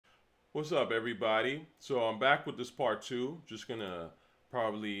What's up, everybody? So I'm back with this part two. Just gonna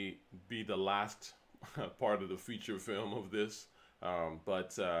probably be the last part of the feature film of this.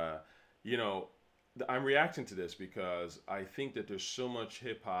 But you know, I'm reacting to this because I think that there's so much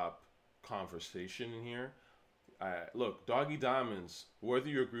hip hop conversation in here. Look, Doggie Diamonds, whether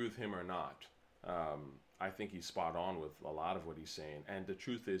you agree with him or not, I think he's spot on with a lot of what he's saying. And the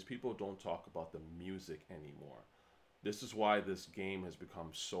truth is, people don't talk about the music anymore. This is why this game has become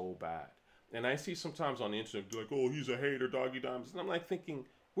so bad. And I see sometimes on the internet like, "Oh, he's a hater, Doggy Diamonds," and I'm like thinking,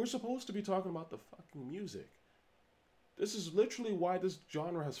 we're supposed to be talking about the fucking music. This is literally why this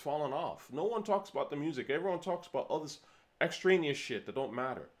genre has fallen off. No one talks about the music. Everyone talks about all this extraneous shit that don't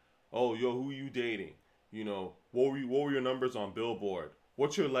matter. Oh, yo, who you dating? You know, what were your numbers on Billboard?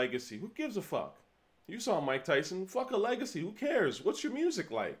 What's your legacy? Who gives a fuck? You saw Mike Tyson. Fuck a legacy. Who cares? What's your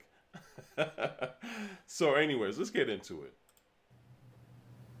music like? So, anyways, let's get into it.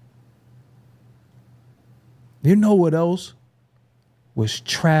 You know what else was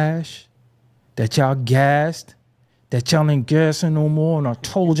trash that y'all gassed, that y'all ain't gassing no more, and I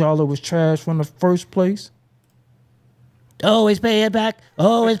told y'all it was trash from the first place? Always pay it back,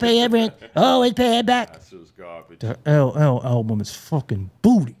 always pay it rent, always pay it back. That's just garbage. The LL album is fucking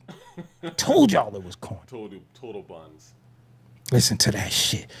booty. I told y'all it was corny. Total buns. Listen to that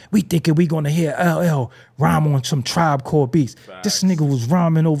shit. We thinking we gonna hear LL rhyme on some Tribe Called beats. Facts. This nigga was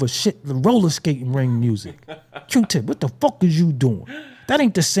rhyming over shit, the roller skating ring music. Q-Tip, what the fuck is you doing? That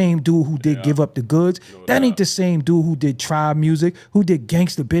ain't the same dude who did Give Up the Goods. That ain't the same dude who did Tribe music, who did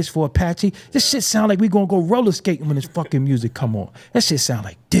Gangsta Bitch for Apache. This shit sound like we gonna go roller skating when this fucking music come on. That shit sound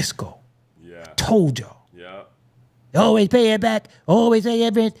like disco. Yeah. Told y'all. Yeah. Always pay it back, always pay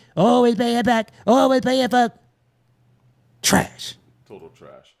it rent, always pay it back, always pay it back. Trash. Total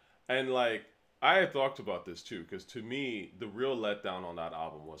trash. And like, I had talked about this too, because to me, the real letdown on that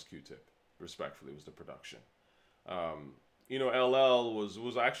album was Q-Tip. Respectfully, was the production. You know, LL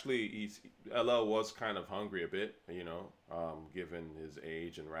was actually LL was kind of hungry a bit. You know, given his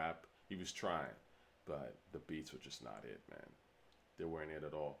age and rap, he was trying, but the beats were just not it, man. They weren't it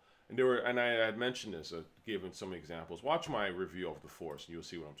at all. And I had mentioned this, given some examples. Watch my review of The Force, and you'll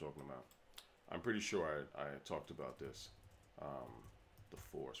see what I'm talking about. I'm pretty sure I talked about this. The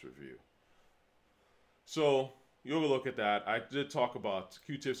Force review. So you'll look at that. I did talk about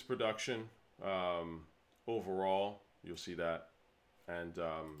Q-Tip's production overall. You'll see that, and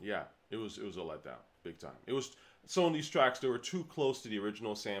yeah, it was a letdown, big time. It was some of these tracks, they were too close to the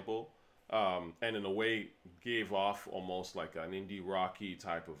original sample, and in a way gave off almost like an indie rocky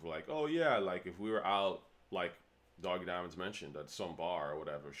type of like, oh yeah, like if we were out like Doggy Diamonds mentioned at some bar or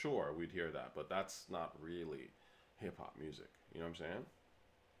whatever, sure, we'd hear that, but that's not really hip hop music. You know what I'm saying?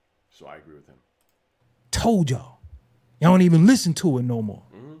 So I agree with him. Told y'all. Y'all don't even listen to it no more.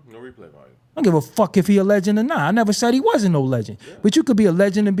 No replay value. I don't give a fuck if he a legend or not. I never said he wasn't no legend. Yeah. But you could be a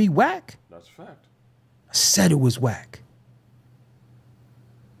legend and be whack. That's a fact. I said it was whack.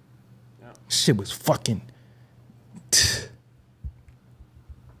 Yeah. Shit was fucking...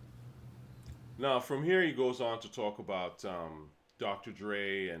 Now, from here, he goes on to talk about Dr.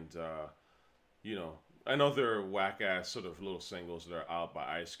 Dre and, you know, and other whack-ass sort of little singles that are out by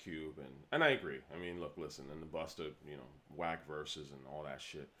Ice Cube. And I agree. I mean, look, listen, and the Busta, you know, whack verses and all that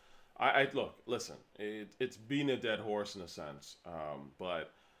shit. Look, listen, it's being a dead horse in a sense.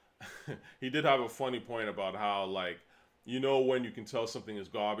 But he did have a funny point about how, like, you know, when you can tell something is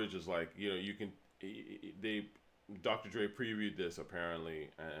garbage is like, you know, you can, Dr. Dre previewed this apparently,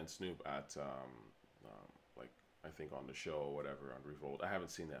 and Snoop at, like, I think on the show or whatever, on Revolt. I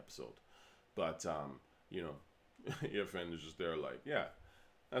haven't seen the episode. But, you know, your friend is just there like, yeah,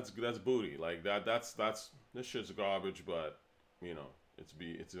 that's booty. Like, that's this shit's garbage, but, you know,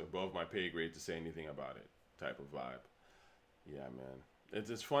 it's above my pay grade to say anything about it type of vibe. Yeah, man.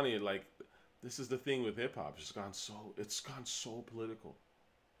 It's funny, like, this is the thing with hip-hop. It's gone so political.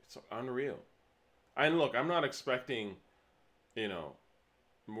 It's unreal. And look, I'm not expecting, you know,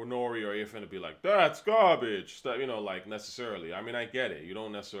 Nori or Ifan to be like, that's garbage, that, you know, like, necessarily. I mean, I get it. You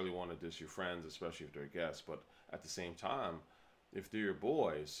don't necessarily want to diss your friends, especially if they're guests. But at the same time, if they're your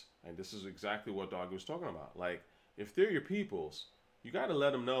boys, and this is exactly what Doggy was talking about, like, if they're your peoples, you got to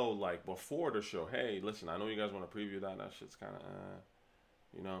let them know, like, before the show, hey, listen, I know you guys want to preview that. That shit's kind of,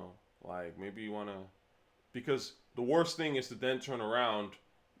 you know, like, maybe you want to, because the worst thing is to then turn around,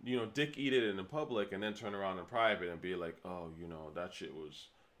 you know, dick eat it in public and then turn around in private and be like, oh, you know, that shit was,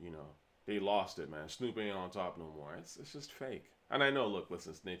 you know, they lost it, man. Snoop ain't on top no more. It's just fake. And I know, look,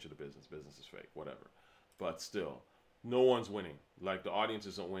 listen, it's the nature of the business. Business is fake, whatever. But still, no one's winning. Like, the audience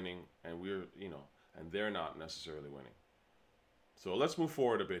isn't winning, and we're, you know, and they're not necessarily winning. So let's move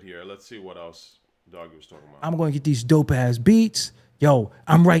forward a bit here. Let's see what else Doggy was talking about. I'm going to get these dope ass beats. Yo,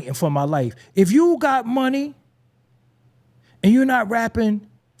 I'm writing for my life. If you got money and you're not rapping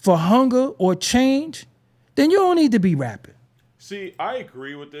for hunger or change, then you don't need to be rapping. See, I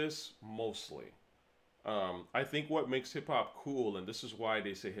agree with this mostly. I think what makes hip hop cool, and this is why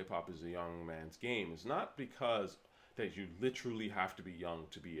they say hip hop is a young man's game, is not because that you literally have to be young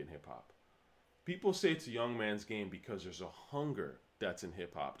to be in hip hop. People say it's a young man's game because there's a hunger that's in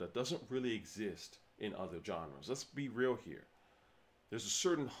hip hop that doesn't really exist in other genres. Let's be real here. There's a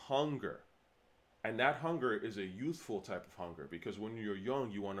certain hunger, and that hunger is a youthful type of hunger because when you're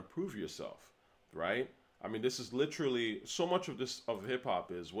young, you want to prove yourself, right? I mean, this is literally so much of this of hip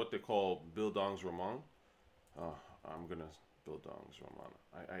hop is what they call bildungs Ramon. I'm gonna bildungs Ramon.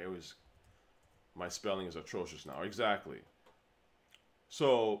 I always, my spelling is atrocious now. Exactly.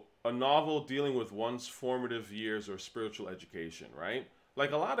 So a novel dealing with one's formative years or spiritual education, right?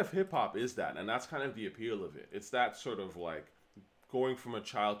 Like a lot of hip hop is that, and that's kind of the appeal of it. It's that sort of like going from a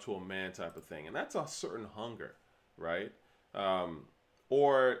child to a man type of thing, and that's a certain hunger, right?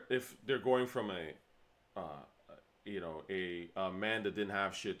 Or if they're going from a man that didn't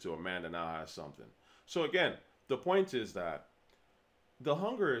have shit to a man that now has something. So again, the point is that the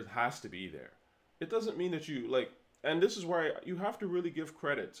hunger has to be there. It doesn't mean that you like, and this is why you have to really give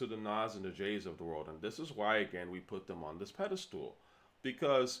credit to the Nas and the Jays of the world. And this is why, again, we put them on this pedestal.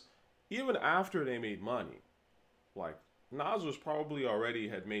 Because even after they made money, like Nas was probably already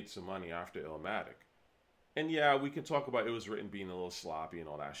had made some money after Illmatic. And yeah, we can talk about it was written being a little sloppy and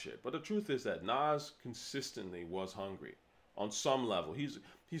all that shit. But the truth is that Nas consistently was hungry on some level. He's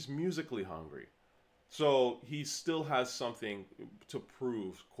musically hungry. So he still has something to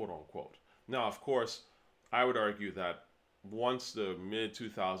prove, quote unquote. Now, of course, I would argue that once the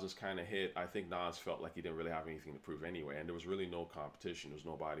mid-2000s kind of hit, I think Nas felt like he didn't really have anything to prove anyway. And there was really no competition. There was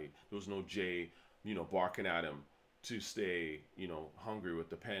nobody, there was no Jay, barking at him to stay, hungry with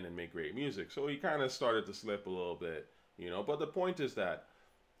the pen and make great music. So he kind of started to slip a little bit, But the point is that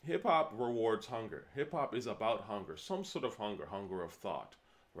hip-hop rewards hunger. Hip-hop is about hunger, some sort of hunger of thought,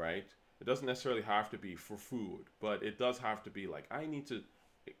 right? It doesn't necessarily have to be for food, but it does have to be like, I need to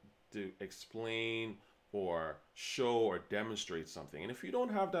explain or show or demonstrate something. And if you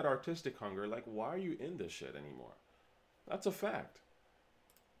don't have that artistic hunger, like, why are you in this shit anymore? That's a fact.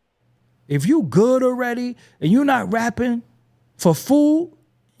 If you good already and you're not rapping for food,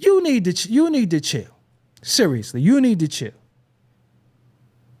 you need to chill. Seriously, you need to chill.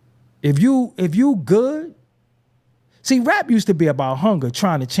 If you good, see, rap used to be about hunger,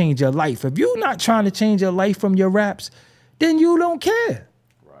 trying to change your life. If you're not trying to change your life from your raps, then you don't care.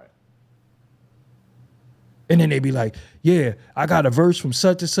 Right. And then they be like, yeah, I got a verse from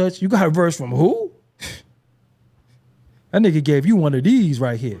such and such. You got a verse from who? That nigga gave you one of these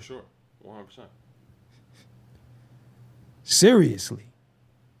right here. For sure. 100%. Seriously.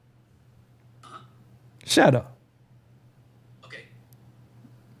 Shut up. Okay.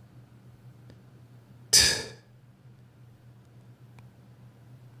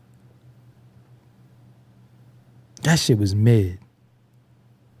 That shit was mid.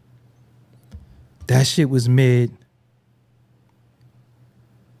 That shit was mid.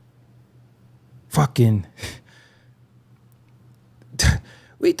 Fucking.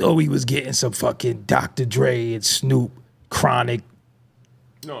 We thought we was getting some fucking Dr. Dre and Snoop Chronic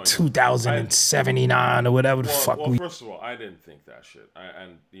 2079 or whatever the fuck we... Well, first of all, I didn't think that shit.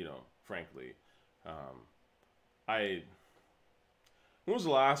 Frankly, when was the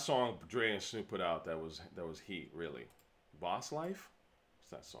last song Dre and Snoop put out that was heat, really? Boss Life?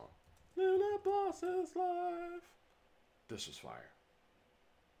 What's that song? Little Boss's Life. This was fire.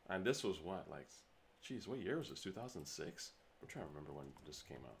 And this was what, like, geez, what year was this? 2006? I'm trying to remember when this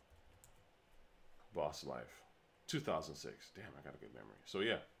came out. Boss Life. 2006. Damn, I got a good memory. So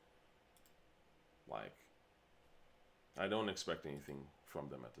yeah. Like, I don't expect anything from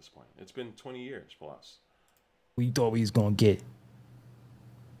them at this point. It's been 20 years plus. We thought we was gonna get.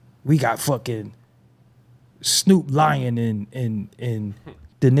 We got fucking Snoop lying in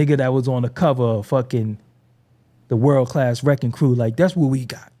the nigga that was on the cover of fucking the World Class Wrecking Crew. Like, that's what we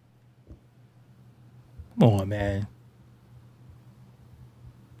got. Come on, man.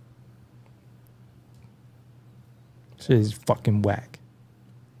 Shit is fucking whack.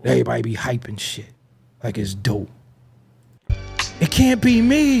 Everybody be hyping shit like it's dope. It can't be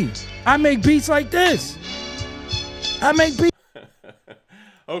me. I make beats like this. I make beats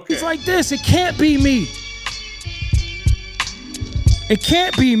okay. like this. It can't be me. It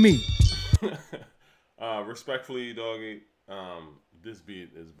can't be me. Respectfully, Doggy, this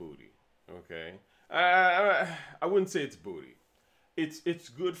beat is booty. Okay, I wouldn't say it's booty. it's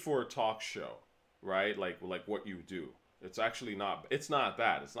good for a talk show, right? Like what you do. It's actually not. It's not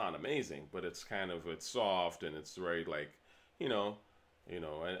that. It's not amazing, but it's kind of it's soft and it's very like, you know,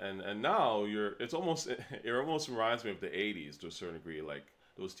 and now it's almost it almost reminds me of the '80s to a certain degree, like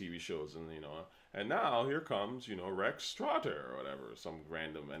those TV shows, and and now here comes Rex Strata or whatever, some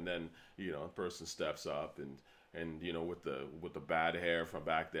random, and then a person steps up and with the bad hair from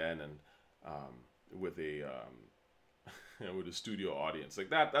back then and with a with a studio audience like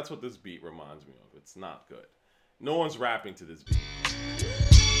that. That's what this beat reminds me of. It's not good. No one's rapping to this beat.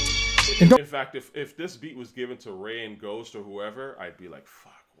 In fact, if this beat was given to Ray and Ghost or whoever, I'd be like,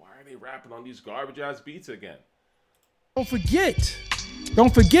 fuck, why are they rapping on these garbage ass beats again? Don't forget.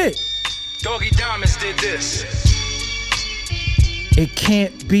 Doggie Diamonds did this. It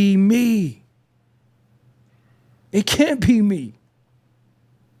can't be me. It can't be me.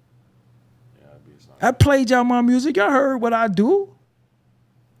 Yeah, that beat's not I played y'all my music. Y'all heard what I do.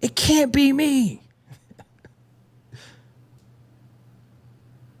 It can't be me.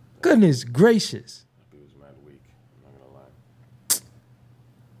 Goodness gracious. That beat was mad weak. I'm not gonna lie.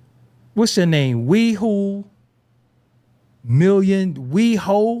 What's your name? Weehoo?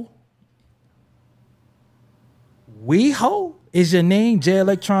 Weeho? Weeho? Is your name J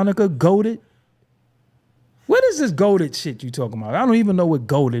Electronica Goated? What is this goated shit you talking about? I don't even know what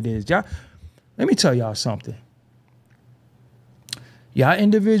goated is. Y'all, let me tell y'all something. Y'all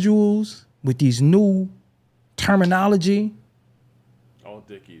individuals with these new terminology, All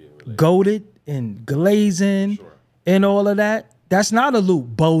Dickie didn't relate. goated and glazing Sure. and all of that, that's not a loop,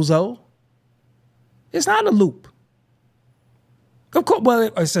 bozo. It's not a loop. Of course,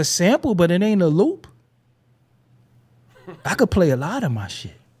 well, it's a sample, but it ain't a loop. I could play a lot of my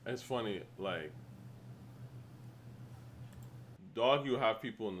shit. It's funny, like, Dog, you have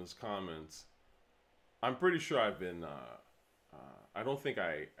people in his comments. I'm pretty sure I've been, I don't think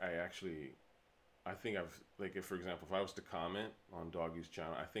I think I've, like, if, for example, if I was to comment on Doggie's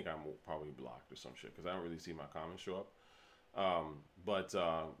channel, I think I'm probably blocked or some shit, because I don't really see my comments show up. But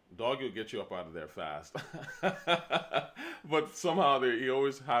Doggy will get you up out of there fast. But somehow he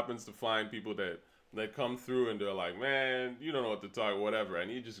always happens to find people that come through and they're like, man, you don't know what to talk, whatever, and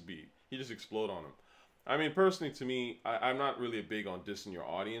he just explode on them. I mean, personally, to me, I'm not really big on dissing your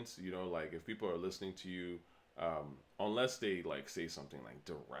audience. Like if people are listening to you, unless they like say something like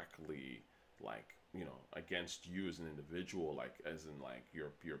directly, like against you as an individual, like as in like your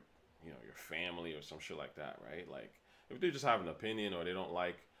family or some shit like that, right? Like if they just have an opinion or they don't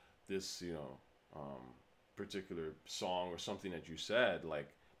like this, particular song or something that you said, like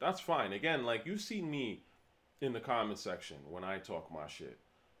that's fine. Again, like you've seen me in the comment section when I talk my shit.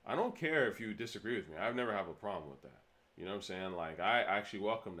 I don't care if you disagree with me. I've never have a problem with that. You know what I'm saying? Like I actually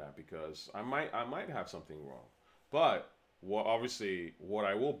welcome that because I might have something wrong. But obviously what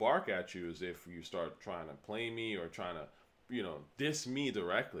I will bark at you is if you start trying to play me or trying to, diss me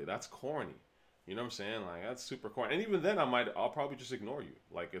directly. That's corny. You know what I'm saying? Like that's super corny. And even then I'll probably just ignore you.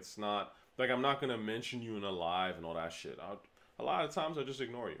 Like it's not like I'm not gonna mention you in a live and all that shit. A lot of times I'll just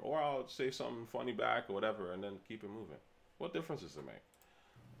ignore you. Or I'll say something funny back or whatever and then keep it moving. What difference does it make?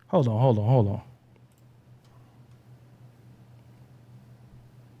 Hold on.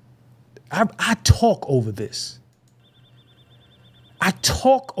 I talk over this. I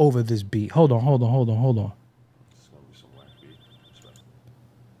talk over this beat. Hold on. It's gonna be some whack beat.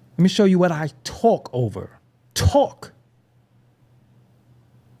 Let me show you what I talk over. Talk.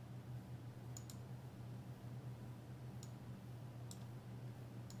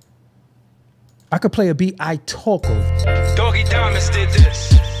 I could play a beat I talk over. Doggie Diamonds did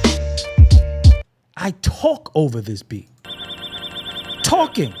this. I talk over this beat.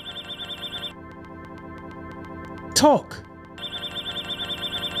 Talking. Talk.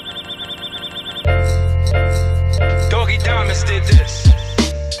 Doggie Diamonds did this.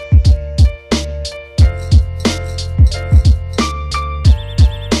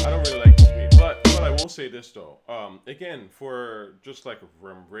 I don't really like this beat, but I will say this though. Again, for just like a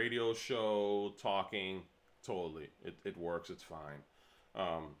radio show talking, totally, it works. It's fine.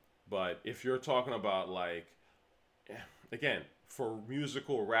 But if you're talking about like, again, for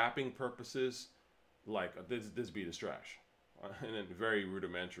musical rapping purposes, like this beat is trash, and then very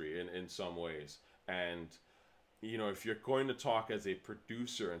rudimentary in some ways. And if you're going to talk as a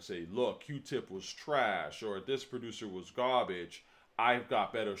producer and say, look, Q-Tip was trash, or this producer was garbage, I've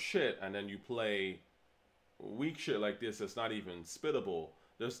got better shit, and then you play weak shit like this that's not even spittable.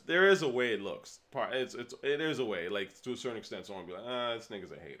 There is a way it looks. It is a way, like to a certain extent, someone will be like, this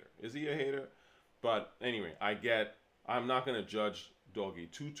nigga's a hater. Is he a hater? But anyway, I'm not gonna judge Doggy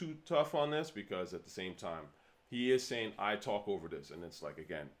too tough on this because at the same time, he is saying, I talk over this. And it's like,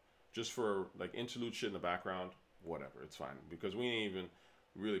 again, just for like interlude shit in the background, whatever, it's fine. Because we ain't even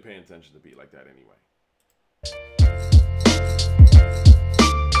really paying attention to beat like that anyway.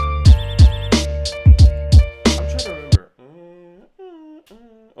 I'm trying to remember.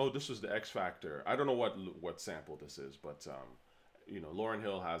 Oh, this was the X Factor. I don't know what sample this is, but you know, Lauryn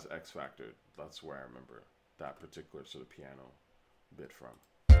Hill has X Factor. That's where I remember that particular sort of piano bit from.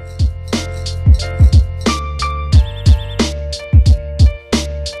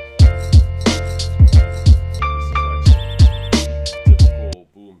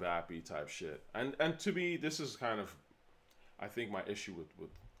 Boom bappy type shit, and to me, this is kind of, I think, my issue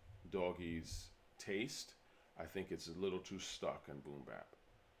with Doggie's taste. I think it's a little too stuck in boom bap,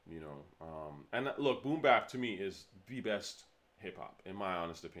 you know. And look, boom bap to me is the best hip hop, in my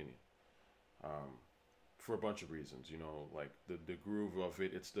honest opinion, for a bunch of reasons. You know, like the groove of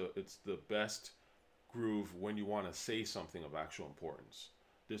it. It's the best groove when you want to say something of actual importance.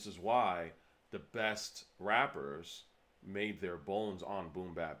 This is why the best rappers made their bones on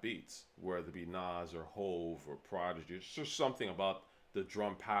boom bap beats, whether it be Nas or Hove or Prodigy. It's just something about the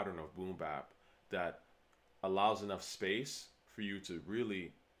drum pattern of boom bap that allows enough space for you to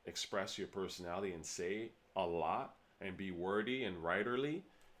really express your personality and say a lot and be wordy and writerly,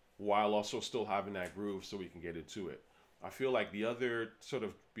 while also still having that groove so we can get into it. I feel like the other sort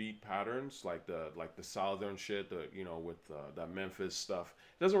of beat patterns, like the Southern shit, you know, with that Memphis stuff,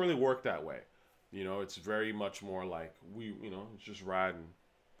 it doesn't really work that way. You know, it's very much more like you know, it's just riding.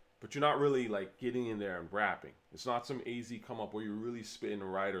 But you're not really like getting in there and rapping. It's not some easy come up where you're really spitting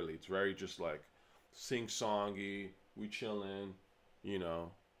writerly. It's very just like sing-songy, we chilling, you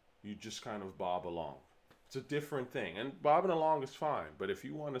know, you just kind of bob along. It's a different thing. And bobbing along is fine. But if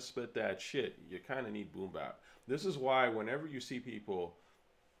you want to spit that shit, you kind of need boom bap. This is why whenever you see people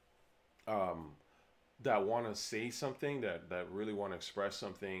that want to say something, that really want to express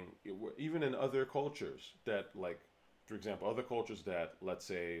something, even in other cultures that, like, for example, other cultures that, let's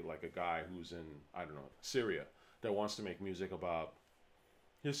say, like a guy who's in, I don't know, Syria, that wants to make music about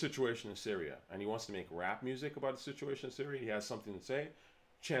his situation in Syria, and he wants to make rap music about the situation in Syria, he has something to say,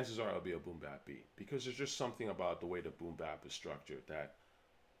 chances are it'll be a boom bap beat, because there's just something about the way the boom bap is structured that,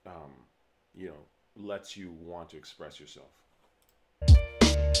 you know, lets you want to express yourself.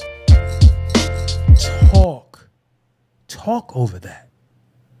 Talk over that.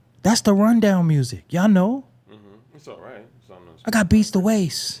 That's the rundown music. Y'all know? It's all right. I got beats to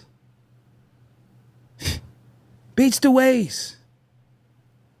waste. Beats to waste.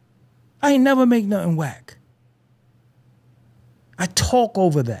 I ain't never make nothing whack. I talk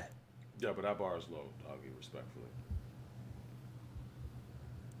over that. Yeah, but that bar is low, Doggy, respectfully.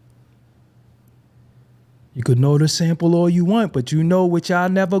 You could know the sample all you want, but you know what y'all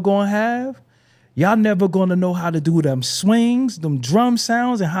never gonna have? Y'all never gonna know how to do them swings, them drum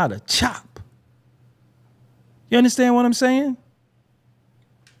sounds, and how to chop. You understand what I'm saying?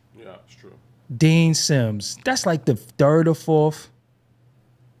 Yeah, it's true. Dean Sims. That's like the third or fourth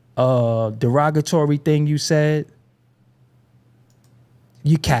derogatory thing you said.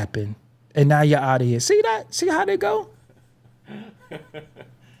 You capping. And now you're out of here. See that? See how they go? This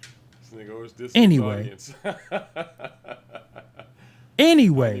nigga always dissing anyway. His audience.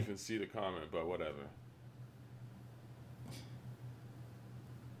 Anyway. I didn't even see the comment, but whatever.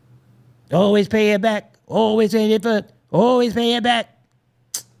 Always pay it back. Always pay it back. Always pay it back.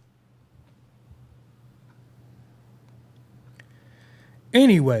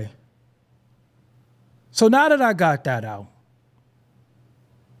 Anyway. So now that I got that out,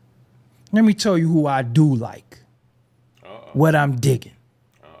 let me tell you who I do like. What I'm digging.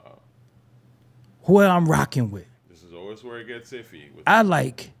 Who I'm rocking with. This is always where it gets iffy. I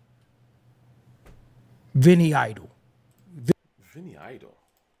like Vinny Idol. Vinny Idol.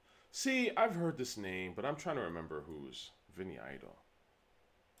 See, I've heard this name, but I'm trying to remember who's Vinny Idol.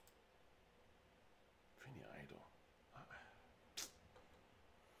 Vinny Idol.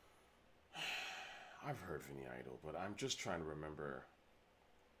 I've heard Vinny Idol, but I'm just trying to remember.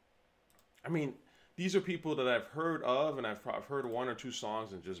 I mean, these are people that I've heard of, and I've heard one or two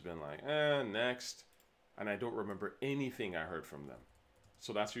songs and just been like, next. And I don't remember anything I heard from them.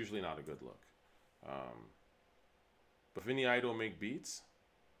 So that's usually not a good look. But Vinny Idol make beats?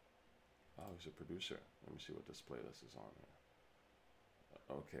 Oh, he's a producer. Let me see what this playlist is on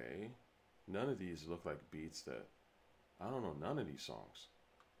here. Okay. None of these look like beats that... I don't know none of these songs.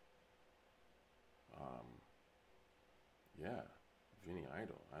 Yeah. Vinny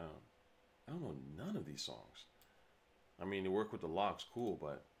Idol. I don't know none of these songs. I mean, they work with the locks, cool,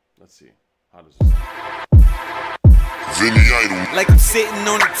 but let's see. How does this sound? Vinny Idol. Like I'm sitting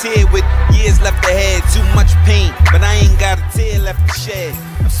on a tear with years left ahead. Too much pain, but I ain't got a tear left to shed.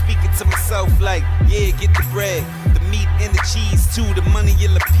 I'm speaking to myself like, yeah, get the bread, the meat and the cheese too. The money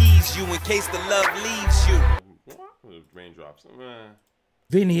will appease you in case the love leaves you. Raindrops.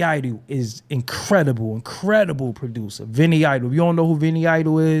 Vinny Idol is incredible producer. Vinny Idol. If you don't know who Vinny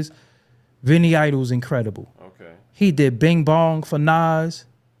Idol is, Vinny Idol is incredible. Okay. He did Bing Bong for Nas.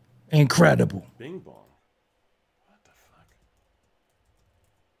 Incredible. Bing Bong. What the fuck?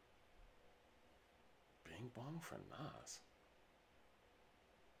 Bing Bong for Nas.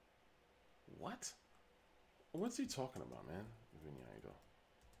 What? What's he talking about, man? Vinny Idol.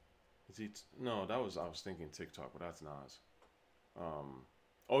 Is he? No, I was thinking TikTok, but that's Nas.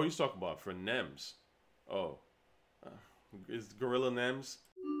 Oh, he's talking about for Nems. Oh, is Gorilla Nems?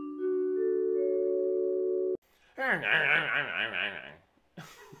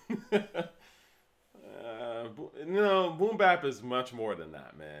 No, boom bap is much more than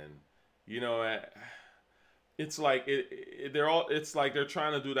that, man. You know, it's like it's like they're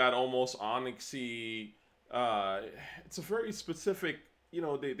trying to do that almost onyxy. It's a very specific. You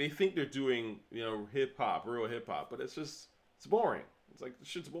know, they think they're doing, you know, hip hop, real hip hop, but it's boring. It's like the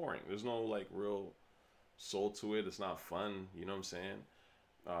shit's boring. There's no like real soul to it. It's not fun. You know what I'm saying?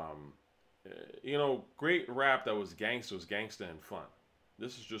 You know, great rap that was gangster and fun.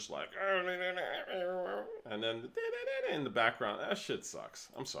 This is just like, and then in the background, that shit sucks.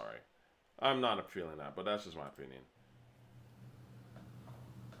 I'm sorry. I'm not feeling that, but that's just my opinion.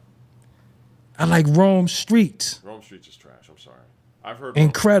 I like Rome Streetz. Rome Streetz is trash. I'm sorry. I've heard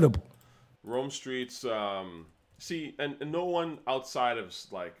incredible. Rome Streetz. See, and no one outside of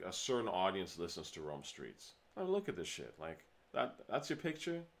like a certain audience listens to Rome Streetz. I mean, look at this shit. Like that's your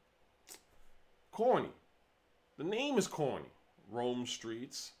picture. Corny. The name is corny. Rome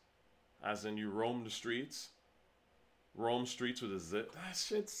Streetz, as in you roam the streets. Rome Streetz with a zip. That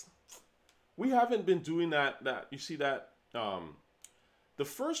shit's. We haven't been doing that. You see that? The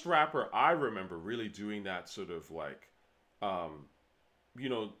first rapper I remember really doing that sort of like, you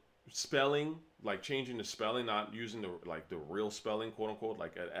know, spelling, like changing the spelling, not using the real spelling, quote unquote,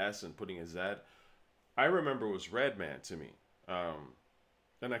 like an S and putting a Z. I remember it was Redman to me.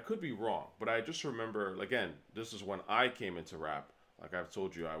 And I could be wrong, but I just remember, again, this is when I came into rap. Like I've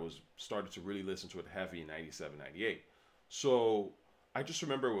told you, I started to really listen to it heavy in 97, 98. So I just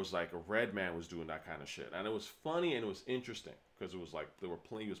remember it was like a Redman was doing that kind of shit. And it was funny and it was interesting because it was like he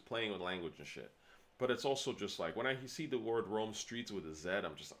was playing with language and shit. But it's also just like, when I see the word Rome Streetz with a Z,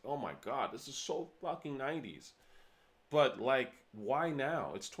 I'm just like, oh my God, this is so fucking 90s. But like, why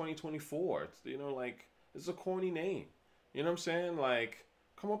now? It's 2024. It's, you know, like, it's a corny name. You know what I'm saying? Like,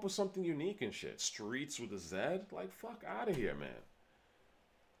 come up with something unique and shit. Streets with a Z? Like, fuck out of here, man.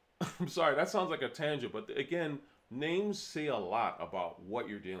 I'm sorry, that sounds like a tangent, but again, names say a lot about what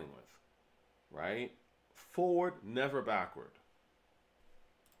you're dealing with, right? Forward, never backward.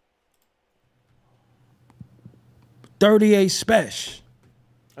 38 Spesh.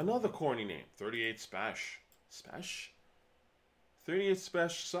 Another corny name. 38 Spesh. Spesh? 38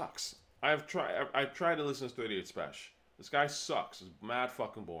 Spesh sucks. I've tried to listen to 38 Spesh. This guy sucks. It's mad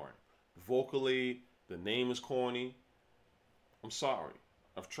fucking boring. Vocally, the name is corny. I'm sorry.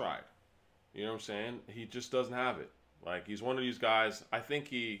 I've tried. You know what I'm saying? He just doesn't have it. Like, he's one of these guys. I think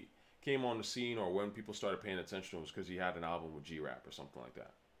he came on the scene, or when people started paying attention to him, was because he had an album with G-Rap or something like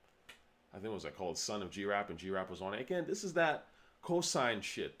that. I think it was like called Son of G-Rap, and G-Rap was on it. Again, this is that cosign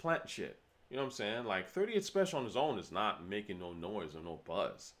shit, plant shit. You know what I'm saying? Like, 38 Spesh on his own is not making no noise or no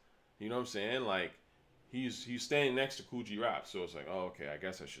buzz. You know what I'm saying? Like, he's standing next to Cool G-Rap, so it's like, oh, okay, I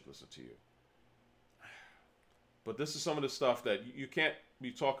guess I should listen to you. But this is some of the stuff that you can't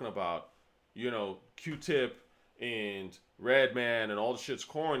be talking about, you know, Q-Tip and Redman and all the shit's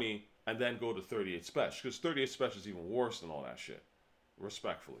corny, and then go to 38 Spesh. Because 38 Spesh is even worse than all that shit.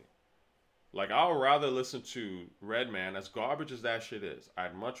 Respectfully. Like, I would rather listen to Redman, as garbage as that shit is.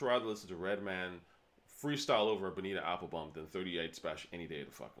 I'd much rather listen to Redman freestyle over a Bonita Applebum than 38 Spesh any day of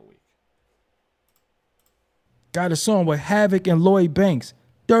the fucking week. Got a song with Havoc and Lloyd Banks.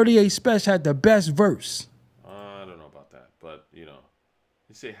 38 Spesh had the best verse. I don't know about that, but, you know,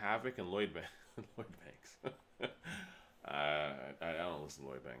 you say Havoc and Lloyd Banks. I don't listen to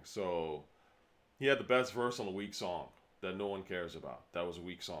Lloyd Banks. So, he had the best verse on a weak song that no one cares about. That was a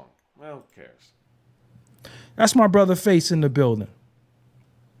weak song. Well, who cares? That's my brother Face in the building.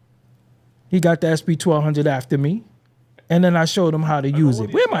 He got the SB1200 after me, and then I showed him how to use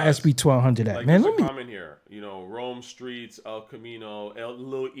it. Where my SB1200 at, like, man? Let me comment here. You know, Rome Streetz, El Camino,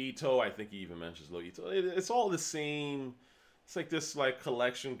 Lil Eto. I think he even mentions Lil Eto. It's all the same. It's like this like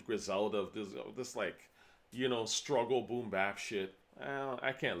collection Griselda of this like you know, struggle boom bap shit.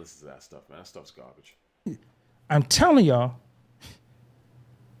 I can't listen to that stuff, man. That stuff's garbage. I'm telling y'all,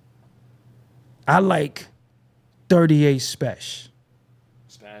 I like 38 Spesh.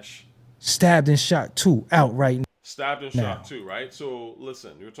 Spesh. Stabbed and Shot 2 out right now. Stabbed and Shot 2, right? So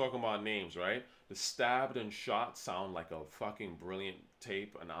listen, you're talking about names, right? The Stabbed and Shot sound like a fucking brilliant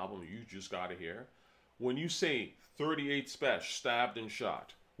tape, an album you just gotta hear. When you say 38 Spesh, Stabbed and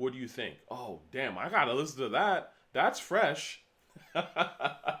Shot, what do you think? Oh, damn, I gotta listen to that. That's fresh.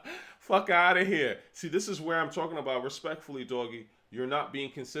 Fuck out of here. See, this is where I'm talking about, respectfully, Doggy, you're not being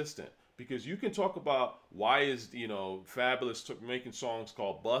consistent. Because you can talk about why is, you know, Fabulous making songs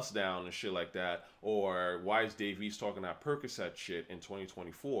called Bust Down and shit like that, or why is Dave East talking that Percocet shit in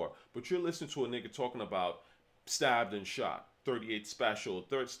 2024, but you're listening to a nigga talking about Stabbed and Shot, 38 Special,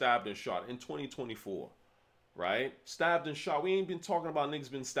 Stabbed and Shot in 2024, right? Stabbed and Shot. We ain't been talking about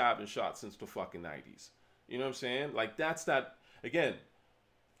niggas been stabbed and shot since the fucking 90s. You know what I'm saying? Like, that's that, again,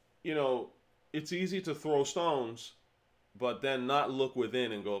 you know, it's easy to throw stones, but then not look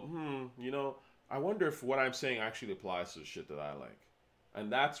within and go, you know, I wonder if what I'm saying actually applies to the shit that I like.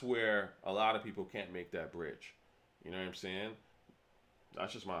 And that's where a lot of people can't make that bridge. You know what I'm saying?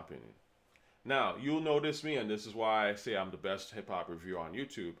 That's just my opinion. Now, you'll notice me, and this is why I say I'm the best hip-hop reviewer on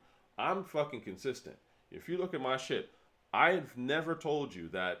YouTube. I'm fucking consistent. If you look at my shit, I've never told you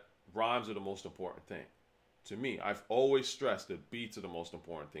that rhymes are the most important thing. To me, I've always stressed that beats are the most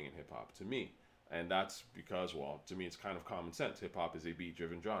important thing in hip-hop. To me. And that's because, well, to me, it's kind of common sense. Hip-hop is a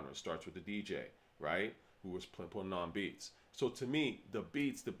beat-driven genre. It starts with the DJ, right? Who was putting on beats. So to me, the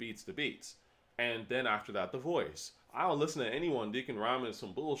beats. And then after that, the voice. I don't listen to anyone. They can rhyme into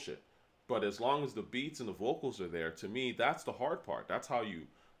some bullshit. But as long as the beats and the vocals are there, to me, that's the hard part. That's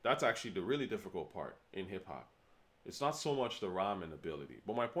actually the really difficult part in hip-hop. It's not so much the rhyming ability.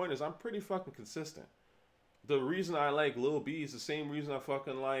 But my point is, I'm pretty fucking consistent. The reason I like Lil B is the same reason I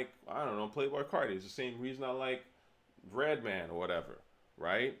fucking like, I don't know, Playboy Cardi. It's the same reason I like Redman or whatever,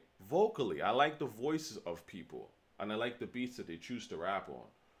 right? Vocally, I like the voices of people, and I like the beats that they choose to rap on.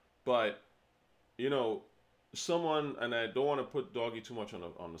 But, you know, someone, and I don't want to put Doggy too much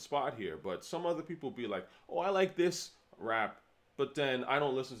on the spot here, but some other people be like, oh, I like this rap, but then I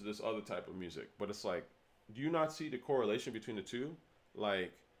don't listen to this other type of music. But it's like, do you not see the correlation between the two?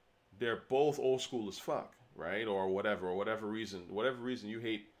 Like, they're both old school as fuck. Right, or whatever reason you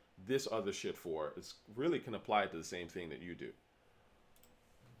hate this other shit for, it really can apply to the same thing that you do.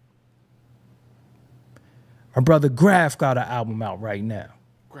 Our brother Grafh got an album out right now.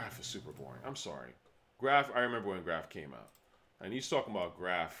 Grafh is super boring. I'm sorry. Grafh, I remember when Grafh came out, and he's talking about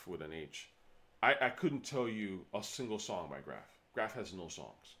Grafh with an H. I couldn't tell you a single song by Grafh. Grafh has no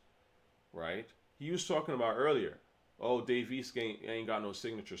songs, right? He was talking about earlier, oh, Dave East ain't got no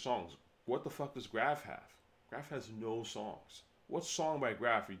signature songs. What the fuck does Grafh have? Grafh has no songs. What song by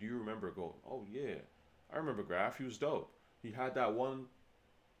Grafh do you remember go, oh yeah, I remember Grafh, he was dope. He had that one,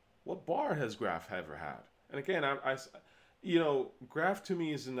 what bar has Grafh ever had? And again, I you know, Grafh to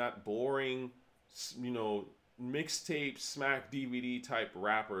me is in that boring, you know, mixtape, smack DVD type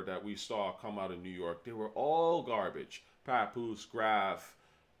rapper that we saw come out of New York. They were all garbage. Papoose, Grafh,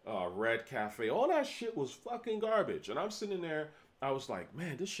 Red Cafe, all that shit was fucking garbage. And I'm sitting there, I was like,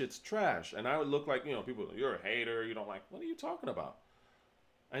 man, this shit's trash. And I would look like, you know, people, you're a hater, you don't like, what are you talking about?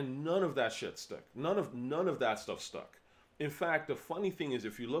 And none of that shit stuck. None of that stuff stuck. In fact, the funny thing is,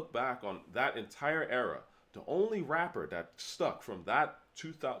 if you look back on that entire era, the only rapper that stuck from that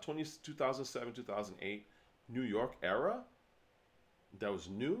 2007, 2008 New York era that was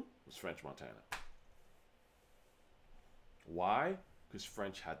new was French Montana. Why? Because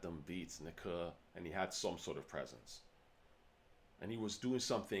French had them beats, nigga, and he had some sort of presence. And he was doing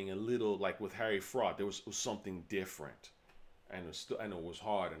something a little like with Harry Fraud. There was something different, and it was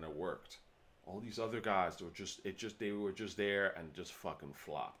hard and it worked. All these other guys, they were just there and just fucking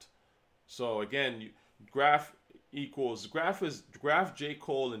flopped. So again, Grafh, J.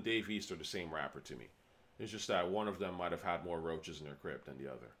 Cole, and Dave East are the same rapper to me. It's just that one of them might have had more roaches in their crib than the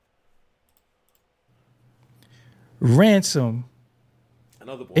other. Ransom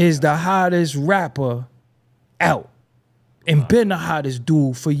is the hottest rapper out. And been the hottest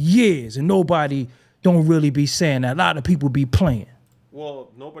dude for years, and nobody don't really be saying that. A lot of people be playing.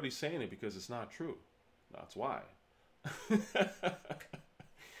 Well, nobody's saying it because it's not true. That's why. I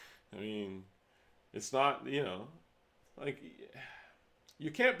mean, it's not, you know, like,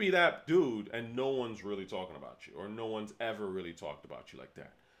 you can't be that dude and no one's really talking about you, or no one's ever really talked about you like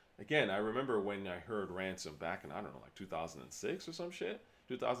that. Again, I remember when I heard Ransom back in, I don't know, like 2006 or some shit,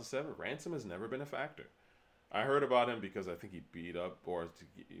 2007. Ransom has never been a factor. I heard about him because I think he beat up, or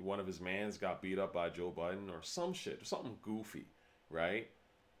one of his mans got beat up by Joe Budden or some shit, something goofy, right?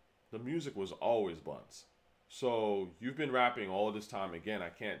 The music was always buns. So you've been rapping all this time. Again, I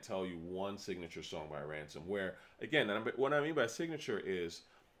can't tell you one signature song by Ransom where, again, what I mean by signature is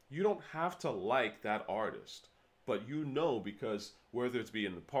you don't have to like that artist, but you know, because whether it's be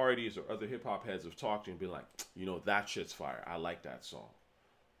in the parties or other hip hop heads have talked to you and been like, you know, that shit's fire. I like that song.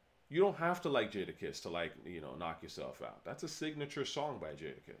 You don't have to like Jadakiss to like, you know, Knock Yourself Out. That's a signature song by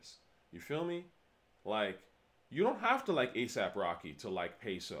Jadakiss. You feel me? Like, you don't have to like A$AP Rocky to like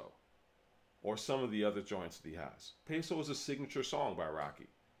Peso or some of the other joints that he has. Peso is a signature song by Rocky.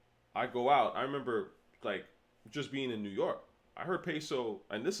 I go out, I remember like just being in New York. I heard Peso,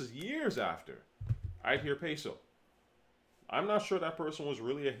 and this is years after I'd hear Peso. I'm not sure that person was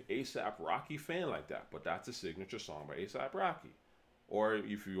really a A$AP Rocky fan like that, but that's a signature song by A$AP Rocky. Or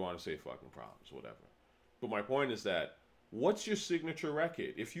if you want to say fucking problems, whatever. But my point is that, what's your signature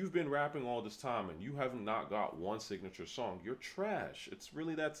record? If you've been rapping all this time and you have not got one signature song, you're trash. It's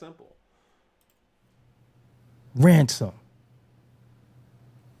really that simple. Ransom.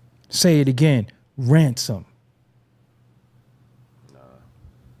 Say it again. Ransom. Nah.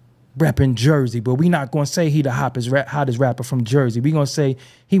 Rapping Jersey, but we not gonna say he the hottest rapper from Jersey. We gonna say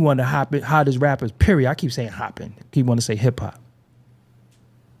he one of the hottest rappers. Period. I keep saying hopping. Keep want to say hip hop.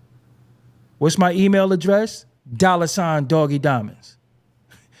 What's my email address? $ Doggie Diamonds.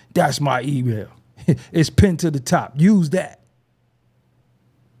 That's my email. It's pinned to the top. Use that.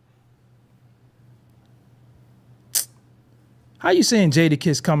 How you saying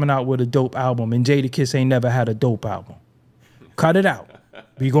Jadakiss coming out with a dope album and Jadakiss ain't never had a dope album? Cut it out.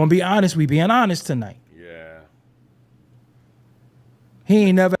 We gonna be honest. We being honest tonight. Yeah. He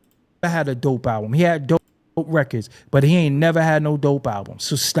ain't never had a dope album. He had dope records, but he ain't never had no dope album.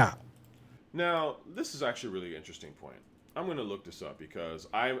 So stop. Now, this is actually a really interesting point. I'm going to look this up because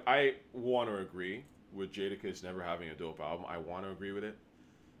I want to agree with Jadakiss never having a dope album. I want to agree with it.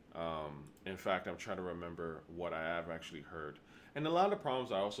 In fact, I'm trying to remember what I have actually heard. And a lot of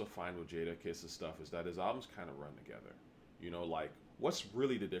problems I also find with Jadakiss stuff is that his albums kind of run together. You know, like, what's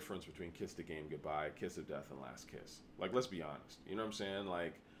really the difference between Kiss the Game Goodbye, Kiss of Death, and Last Kiss? Like, let's be honest. You know what I'm saying?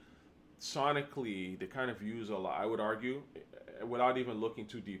 Like, sonically, they kind of use a lot, I would argue, without even looking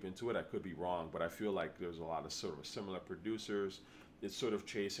too deep into it. I could be wrong, but I feel like there's a lot of sort of similar producers. It's sort of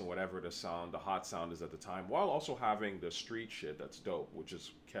chasing whatever the hot sound is at the time, while also having the street shit that's dope, which has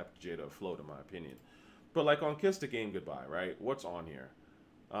kept Jada afloat, in my opinion. But like on Kiss the Game Goodbye, right? What's on here?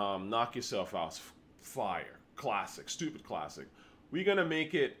 Knock Yourself Out, fire, classic, stupid classic. We're gonna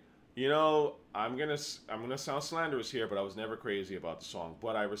make it. You know, I'm gonna sound slanderous here, but I was never crazy about the song,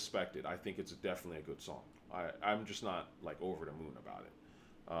 but I respect it. I think it's definitely a good song. I'm just not like over the moon about it.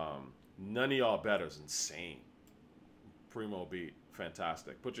 None of Y'all Better is insane. Primo beat,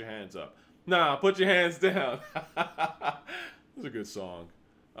 fantastic. Put your hands up. Nah, put your hands down. It's a good song.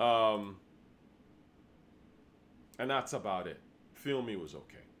 And that's about it. Feel Me was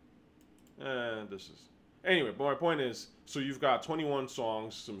okay. And this is... Anyway, but my point is, so you've got 21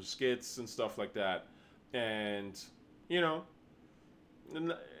 songs, some skits and stuff like that. And, you know,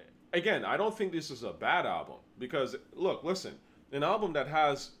 again, I don't think this is a bad album. Because, look, listen, an album that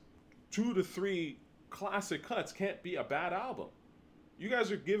has 2 to 3 classic cuts can't be a bad album. You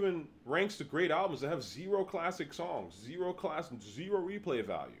guys are giving ranks to great albums that have 0 classic songs, 0 replay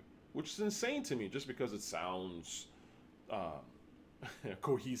value, which is insane to me just because it sounds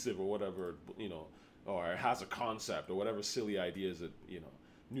cohesive or whatever, you know, or it has a concept or whatever silly ideas that, you know,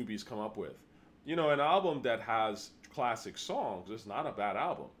 newbies come up with. You know, an album that has classic songs is not a bad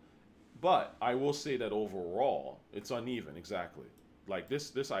album. But I will say that overall, it's uneven, exactly. Like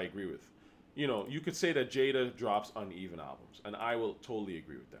this I agree with. You know, you could say that Jada drops uneven albums, and I will totally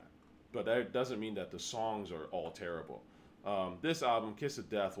agree with that. But that doesn't mean that the songs are all terrible. This album, Kiss of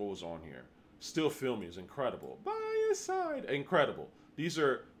Death, what was on here? Still Feel Me is incredible. By Your Side, incredible. These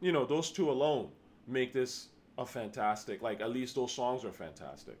are, you know, those two alone make this a fantastic, like, at least those songs are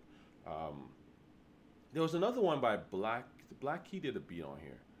fantastic. There was another one by Black Key did a beat on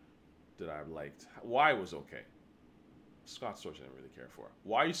here that I liked. Why was okay. Scott Storch I didn't really care for.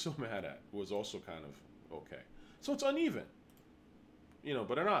 Why You So Mad At was also kind of okay. So it's uneven. You know,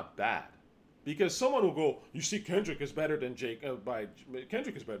 but they're not bad. Because someone will go, you see, Kendrick is better than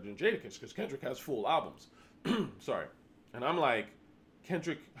Kendrick is better than Jadakiss because Kendrick has full albums. Sorry. And I'm like,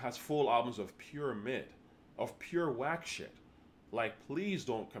 Kendrick has full albums of pure mid, of pure whack shit. Like, please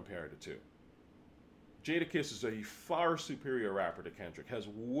don't compare the two. Jadakiss is a far superior rapper to Kendrick, has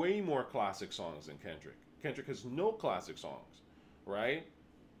way more classic songs than Kendrick. Kendrick has no classic songs, right?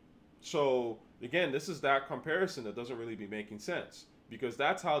 So again, this is that comparison that doesn't really be making sense, because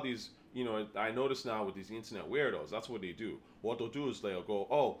that's how these, you know, I notice now with these internet weirdos, that's what they do. What they'll do is they'll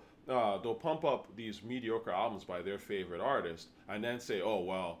go, they'll pump up these mediocre albums by their favorite artist, and then say, oh,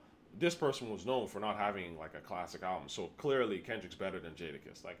 well, this person was known for not having like a classic album, so clearly Kendrick's better than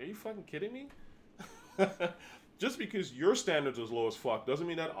Jadakiss. Like, are you fucking kidding me? Just because your standards was low as fuck doesn't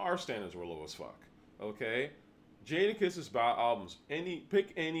mean that our standards were low as fuck. Okay? Jadakiss's albums,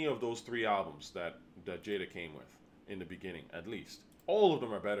 pick any of those 3 albums that Jada came with in the beginning, at least. All of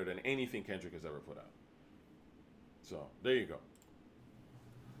them are better than anything Kendrick has ever put out. So, there you go.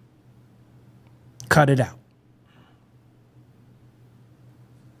 Cut it out.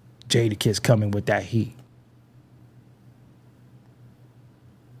 Jadakiss coming with that heat.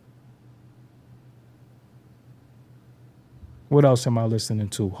 What else am I listening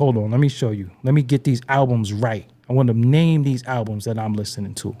to? Hold on, let me show you. Let me get these albums right. I want to name these albums that I'm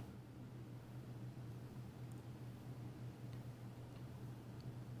listening to.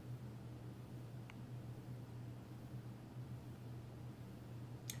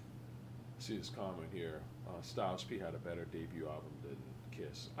 See this comment here. Styles P had a better debut album than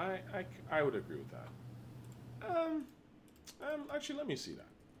Kiss. I would agree with that. Actually, let me see that.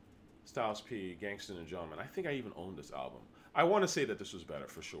 Styles P, Gangsta and Gentleman. I think I even owned this album. I want to say that this was better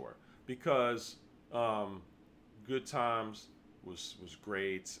for sure, because Good Times was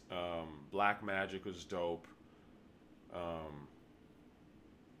great. Black Magic was dope.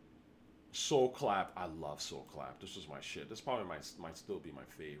 Soul Clap, I love Soul Clap. This was my shit. This probably might still be my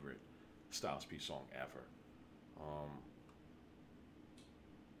favorite Styles P song ever.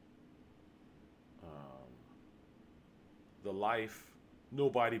 The Life,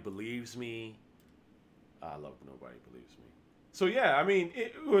 Nobody Believes Me. I love Nobody Believes Me. So yeah, I mean,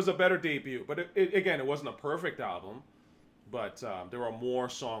 it was a better debut, but again, it wasn't a perfect album, but there are more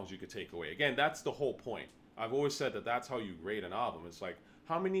songs you could take away. Again, that's the whole point. I've always said that that's how you rate an album. It's like,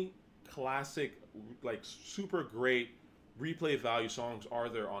 how many classic, like super great replay value songs are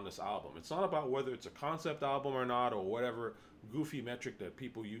there on this album? It's not about whether it's a concept album or not, or whatever goofy metric that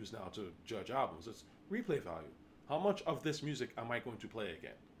people use now to judge albums. It's replay value. How much of this music am I going to play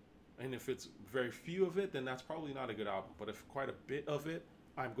again? And if it's very few of it, then that's probably not a good album. But if quite a bit of it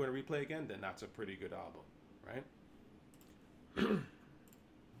I'm going to replay again, then that's a pretty good album, right?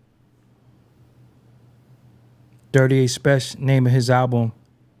 38 Spesh, name of his album.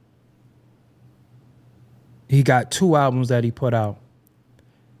 He got 2 albums that he put out.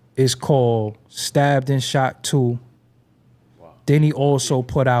 It's called Stabbed and Shot 2. Wow. Then he also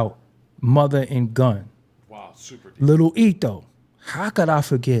put out Mother and Gun. Wow, super deep. Lil Eto. How could I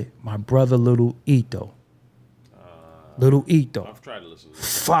forget my brother Lil Eto? Lil Eto. I've tried to listen to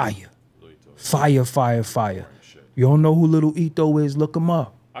this. Fire. Lil Eto. Fire, fire, fire. You don't know who Lil Eto is? Look him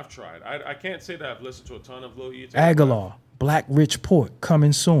up. I've tried. I can't say that I've listened to a ton of Lil Eto. Agallah, Black Rich Port,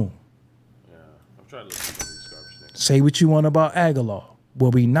 coming soon. Yeah, I've tried to listen to these garbage niggas. Say what you want about Agallah.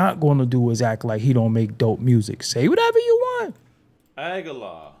 What we not going to do is act like he don't make dope music. Say whatever you want.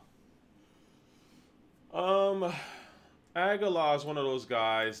 Agallah. Agallah is one of those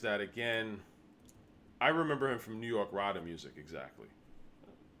guys that, again, I remember him from New York Rada music, exactly.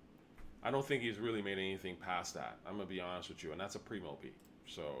 I don't think he's really made anything past that. I'm going to be honest with you, and that's a Primo beat.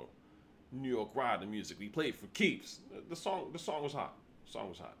 So, New York Rada music, we played for keeps. The song was hot. The song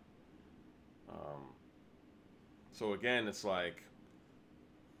was hot. So again, it's like,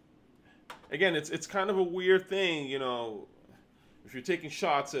 again, it's kind of a weird thing, you know, if you're taking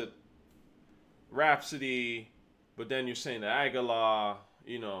shots at Rhapsody, but then you're saying that Agallah,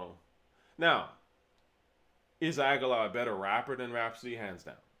 you know. Now, is Agallah a better rapper than Rhapsody? Hands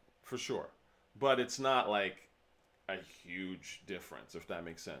down, for sure. But it's not like a huge difference, if that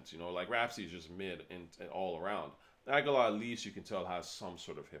makes sense. You know, like Rhapsody's just mid and all around. Agallah, at least you can tell, has some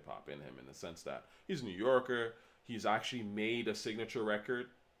sort of hip hop in him, in the sense that he's a New Yorker. He's actually made a signature record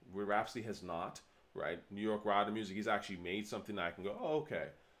where Rhapsody has not, right? New York Rada music, he's actually made something that I can go, oh, okay.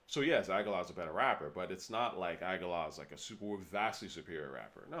 So yes, Agalah's a better rapper, but it's not like Agallah is like a vastly superior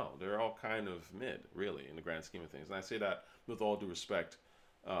rapper. No, they're all kind of mid, really, in the grand scheme of things. And I say that with all due respect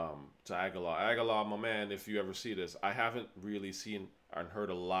to Agallah. Agallah, my man, if you ever see this, I haven't really seen and heard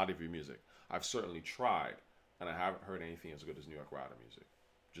a lot of your music. I've certainly tried, and I haven't heard anything as good as New York Rada music.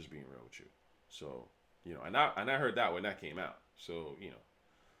 Just being real with you. So, you know, and I heard that when that came out. So, you know,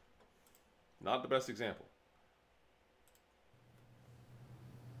 not the best example.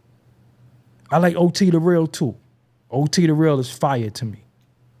 I like OT the Real too. OT the Real is fire to me.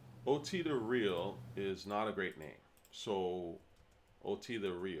 OT the Real is not a great name. So, OT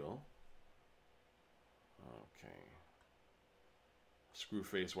the Real. Okay.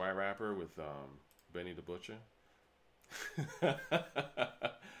 Screwface white rapper with Benny the Butcher.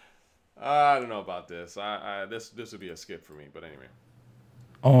 I don't know about this. This would be a skip for me. But anyway.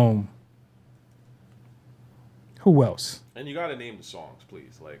 Who else? And you got to name the songs,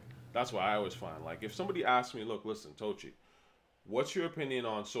 please. Like, that's what I always find. Like, if somebody asks me, look, listen, Tochi, what's your opinion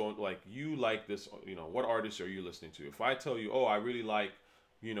on, so, like, you like this, you know, what artists are you listening to? If I tell you, oh, I really like,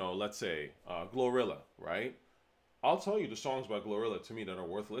 you know, let's say, Glorilla, right? I'll tell you the songs by Glorilla to me that are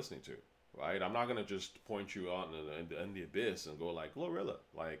worth listening to, right? I'm not going to just point you out in the abyss and go like, Glorilla.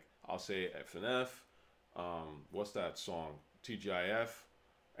 Like, I'll say FNF, what's that song? TGIF,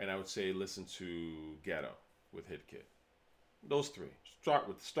 and I would say listen to Ghetto with Hit Kid. Those three.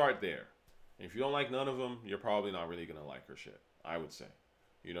 Start there. And if you don't like none of them, you're probably not really gonna like her shit, I would say.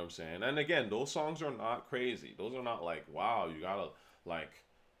 You know what I'm saying? And again, those songs are not crazy. Those are not like, wow, you gotta, like,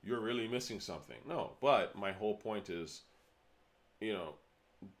 you're really missing something. No, but my whole point is, you know,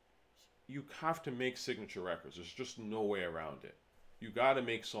 you have to make signature records. There's just no way around it. You gotta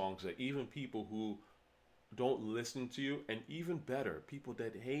make songs that even people who don't listen to you, and even better, people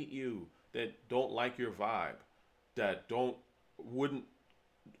that hate you, that don't like your vibe, that wouldn't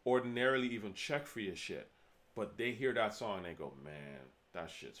ordinarily even check for your shit, but they hear that song and they go, man, that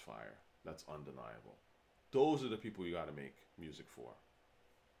shit's fire. That's undeniable. Those are the people you got to make music for.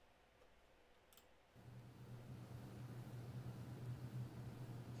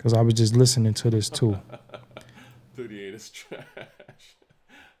 Because I was just listening to this too. 38 is trash.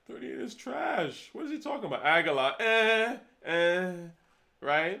 38 is trash. What is he talking about? Agallah,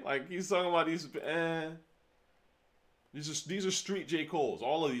 right? Like, he's talking about these, These are street J. Cole's.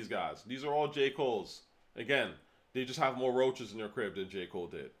 All of these guys. These are all J. Cole's. Again, they just have more roaches in their crib than J. Cole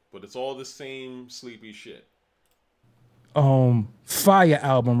did. But it's all the same sleepy shit. Fire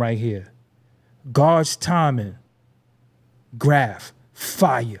album right here. God's Timing. Graph.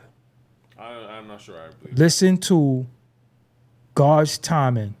 Fire. I'm not sure I believe Listen to God's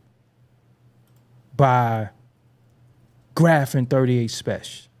Timing by Grafh and 38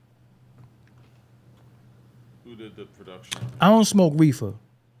 Spesh. Who did the production? I don't smoke reefer,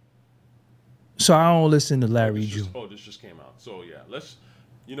 so I don't listen to Larry June. Oh, this just came out. So yeah,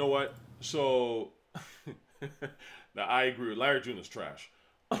 you know what? So now I agree with Larry June is trash.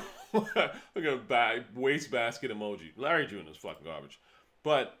 Look at waste basket emoji. Larry June is fucking garbage.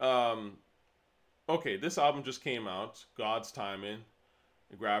 But okay, this album just came out. God's Timing.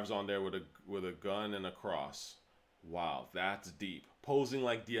 Grabs on there with a gun and a cross. Wow, that's deep. Posing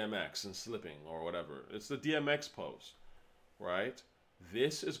like DMX and slipping or whatever. It's the DMX pose, right?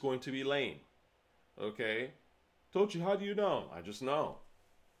 This is going to be lame. Okay? Tochi, how do you know? I just know.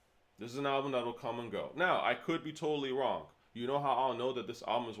 This is an album that'll come and go. Now, I could be totally wrong. You know how I'll know that this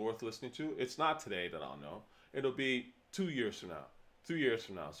album is worth listening to? It's not today that I'll know. It'll be 2 years from now. 2 years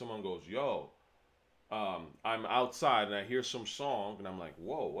from now, someone goes, yo, I'm outside and I hear some song and I'm like,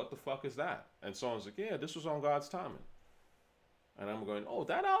 whoa, what the fuck is that? And someone's like, yeah, this was on God's Timing. And I'm going, oh,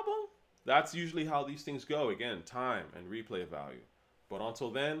 that album? That's usually how these things go. Again, time and replay value. But until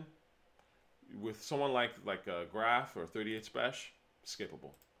then, with someone like Graph or 38 Spesh,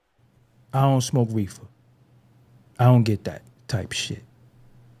 skippable. I don't smoke reefer. I don't get that type shit.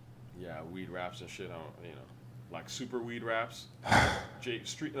 Yeah, weed raps and shit. I don't, you know, like super weed raps.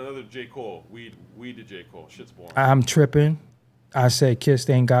 Another J. Cole. Weed to J. Cole. Shit's boring. I'm tripping. I said Kiss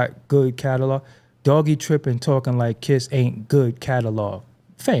ain't got good catalog. Doggy tripping, talking like Kiss ain't good catalog.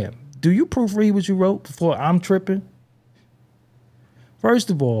 Fam, do you proofread what you wrote before I'm tripping?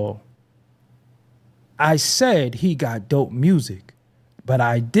 First of all, I said he got dope music, but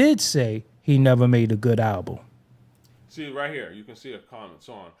I did say he never made a good album. See, right here, you can see a comment.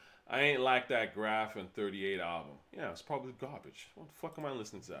 So on. I ain't like that Graph and 38 album. Yeah, it's probably garbage. What the fuck am I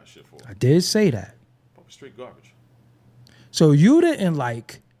listening to that shit for? I did say that. Probably straight garbage. So you didn't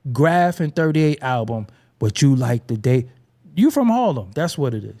like Graph and 38 album, but you like the day. You from Harlem. That's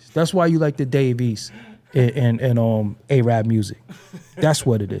what it is. That's why you like the Dave East and A-Rap music. That's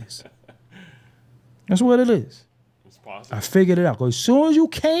what it is. That's what it is. It's possible. I figured it out. 'Cause as soon as you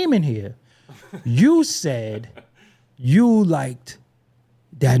came in here, you said you liked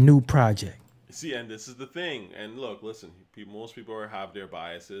that new project. See, and this is the thing. And look, listen, most people have their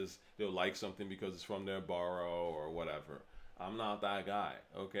biases. They'll like something because it's from their borough or whatever. I'm not that guy,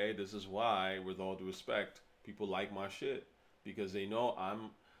 okay? This is why, with all due respect, people like my shit. Because they know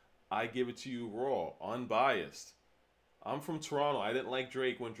I give it to you raw, unbiased. I'm from Toronto. I didn't like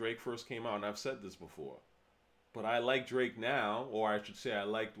Drake when Drake first came out, and I've said this before. But I like Drake now, or I should say I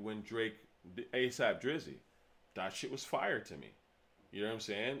liked when Drake, ASAP Drizzy. That shit was fire to me. You know what I'm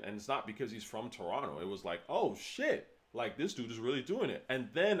saying? And it's not because he's from Toronto. It was like, oh, shit. like, this dude is really doing it. And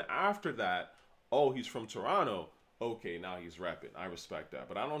then after that, oh, he's from Toronto. Okay, now he's rapping. I respect that.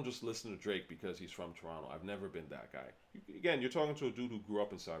 But I don't just listen to Drake because he's from Toronto. I've never been that guy. Again, you're talking to a dude who grew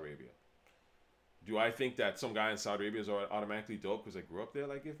up in Saudi Arabia. Do I think that some guy in Saudi Arabia is automatically dope because I grew up there?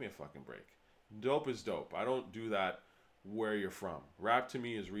 Like, give me a fucking break. Dope is dope. I don't do that where you're from. Rap to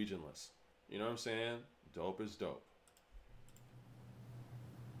me is regionless. You know what I'm saying? Dope is dope.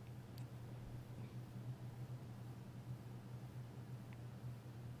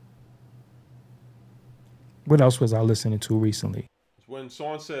 What else was I listening to recently? When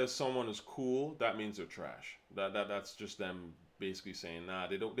someone says someone is cool, that means they're trash. That's just them basically saying, nah,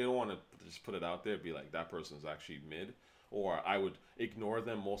 they don't want to just put it out there, be like, that person is actually mid, or I would ignore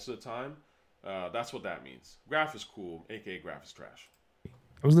them most of the time. That's what that means. Graph is cool, aka Graph is trash.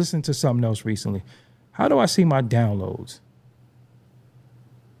 I was listening to something else recently. How do I see my downloads?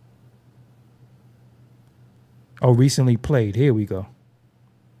 Oh, recently played. Here we go.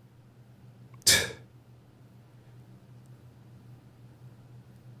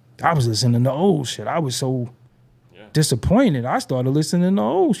 I was listening to old shit. I was so disappointed. I started listening to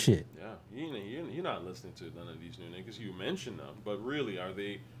old shit. Yeah, you're not listening to none of these new niggas. You mentioned them, but really, are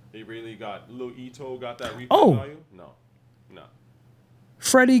they really got Lil Eto got that replay value? No.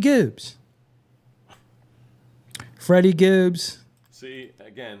 Freddie Gibbs. Freddie Gibbs. See,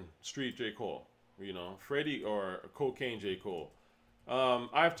 again, street J. Cole. You know, Freddie or cocaine J. Cole.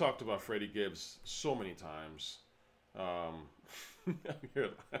 I've talked about Freddie Gibbs so many times.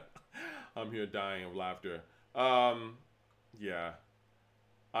 I'm here dying of laughter. Yeah.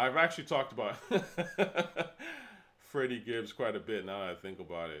 I've actually talked about Freddie Gibbs quite a bit now that I think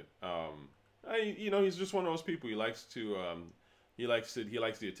about it. You know, he's just one of those people. He likes the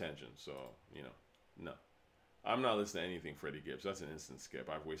attention. So, you know, no. I'm not listening to anything Freddie Gibbs. That's an instant skip.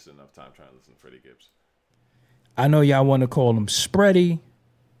 I've wasted enough time trying to listen to Freddie Gibbs. I know y'all want to call him Spready.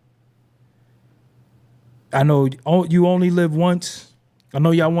 I know you only live once. I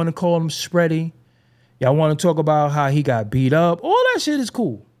know y'all want to call him Spready. Y'all want to talk about how he got beat up. All that shit is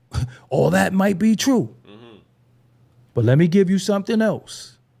cool. All that might be true. Mm-hmm. But let me give you something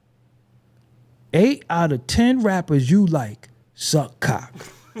else. 8 out of 10 rappers you like suck cock.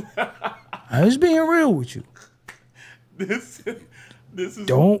 I'm just being real with you. This is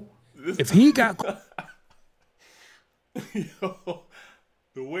don't. If he got yo,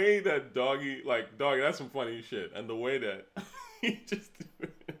 the way that Doggie, that's some funny shit, and the way that he just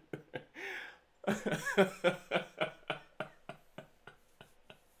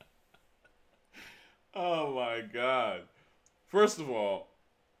oh my God. First of all,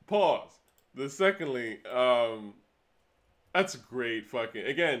 pause. Secondly, that's great fucking,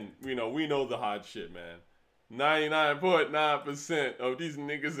 again, you know, we know the hot shit, man. 99.9% of these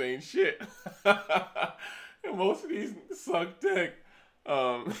niggas ain't shit. And most of these suck dick.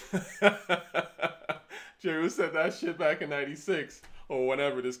 Jeru said that shit back in 96 or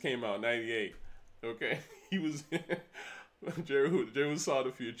whenever this came out, 98. Okay? He was Jeru saw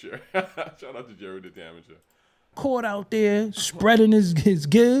the future. Shout out to Jeru the Damaja. Caught out there spreading his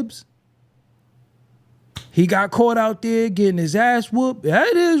Gibbs. He got caught out there getting his ass whooped.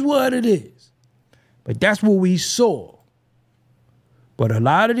 That is what it is. But that's what we saw. But a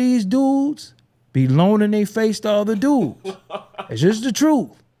lot of these dudes be loaning their face to other dudes. It's just the truth.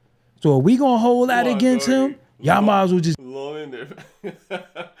 So if we gonna hold that against him, y'all might as well just loaning their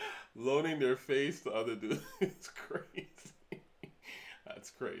face to other dudes. It's crazy. That's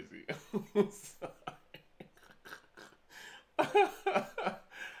crazy.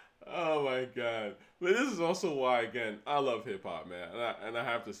 Oh my God. But this is also why, again, I love hip hop, man. And I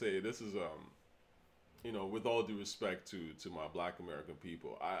have to say, this is you know, with all due respect to my Black American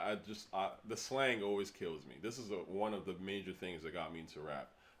people, the slang always kills me. This is one of the major things that got me into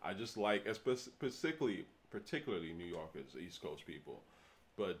rap. I just like, particularly New Yorkers, East Coast people,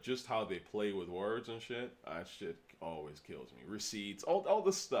 but just how they play with words and shit, that shit always kills me. Receipts, all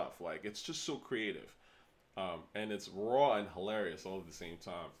this stuff, like, it's just so creative. And it's raw and hilarious all at the same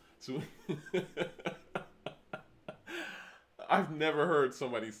time. So I've never heard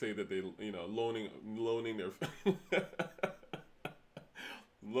somebody say that they, you know, loaning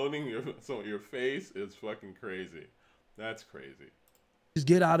your face is fucking crazy. That's crazy. Just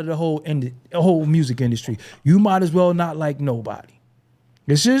get out of the whole music industry. You might as well not like nobody.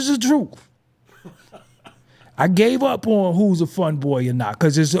 This is the truth. I gave up on who's a fun boy or not,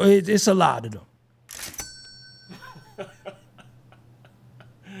 because it's a lot of them.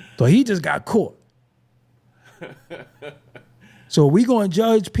 So he just got caught. So we gonna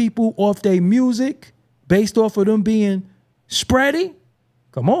judge people off their music based off of them being spready?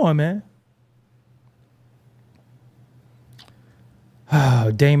 Come on, man.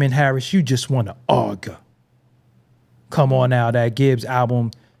 Damon Harris, you just want to argue. Come on now, that Gibbs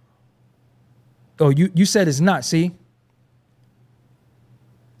album. Oh, you said it's not, see?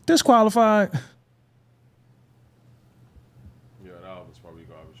 Disqualified. Yeah, that album's probably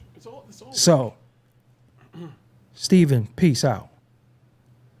garbage. It's all So, Steven, peace out.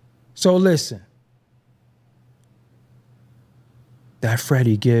 So listen. That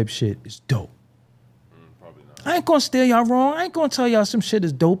Freddie Gibbs shit is dope. probably not. I ain't gonna steer y'all wrong. I ain't gonna tell y'all some shit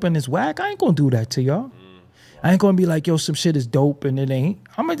is dope and it's whack. I ain't gonna do that to y'all. I ain't gonna be like, yo, some shit is dope and it ain't.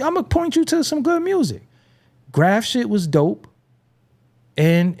 I'm gonna point you to some good music. Grafh shit was dope.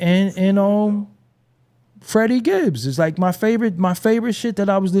 And Freddie Gibbs is like my favorite shit that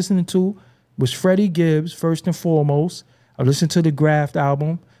I was listening to was Freddie Gibbs first and foremost. I listened to the Grafh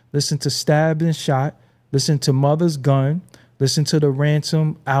album, listened to Stabbed and Shot, listened to Mother's Gun, listened to the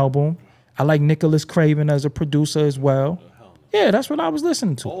Ransom album. I like Nicholas Craven as a producer as well. Yeah, that's what I was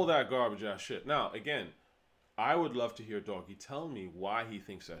listening to. All that garbage ass shit. Now, again, I would love to hear Doggie tell me why he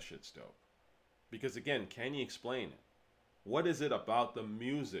thinks that shit's dope. Because again, can you explain it? What is it about the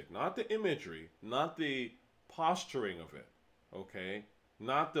music, not the imagery, not the posturing of it, okay?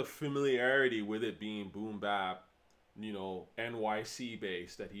 Not the familiarity with it being boom bap, you know, NYC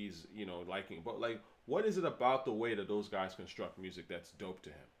based that he's, you know, liking. But like, what is it about the way that those guys construct music that's dope to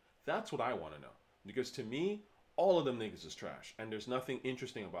him? That's what I want to know. Because to me, all of them niggas is trash. And there's nothing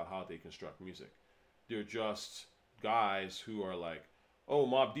interesting about how they construct music. They're just guys who are like, oh,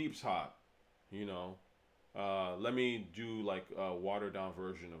 Mobb Deep's hot, you know. Let me do like a watered down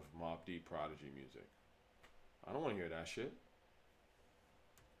version of Mobb Deep Prodigy music. I don't want to hear that shit.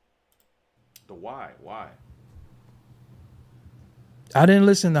 The why? I didn't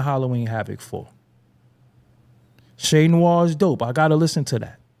listen to Halloween Havoc 4. Chez Noir is dope. I gotta listen to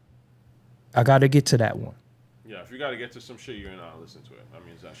that. I gotta get to that one. Yeah, if you gotta get to some shit, you're not listening to it. That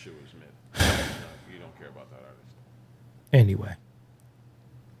means that shit was mid. You don't care about that artist. Anyway.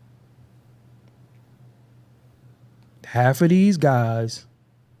 Half of these guys,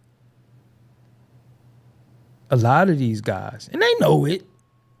 a lot of these guys, and they know it.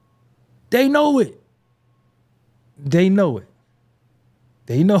 They know it. They know it.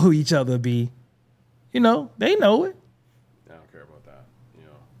 They know who each other be. You know, they know it. I don't care about that, you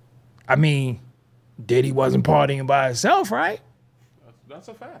know. I mean, Diddy wasn't partying by himself, right? That's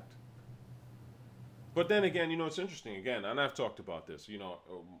a fact. But then again, you know, it's interesting. Again, and I've talked about this. You know,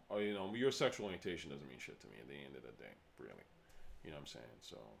 your sexual orientation doesn't mean shit to me at the end of the day, really. You know what I'm saying?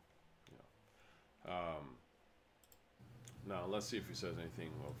 So, you know. Now let's see if he says anything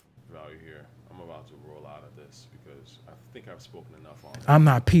of value here. I'm about to roll out of this because I think I've spoken enough on it. I'm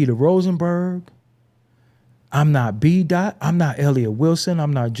not Peter Rosenberg. I'm not B. Dot. I'm not Elliot Wilson.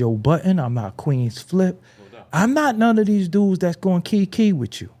 I'm not Joe Button. I'm not Queen's Flip. I'm not none of these dudes that's going key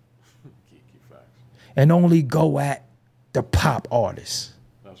with you. And only go at the pop artists.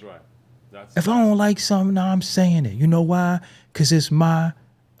 That's right. If I don't like something, I'm saying it. You know why? Because it's my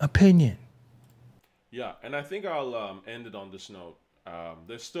opinion. Yeah, and I think I'll end it on this note.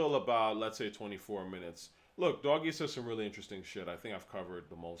 There's still about, let's say, 24 minutes. Look, Doggie says some really interesting shit. I think I've covered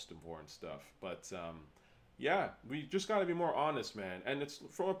the most important stuff. But, yeah, we just got to be more honest, man. And it's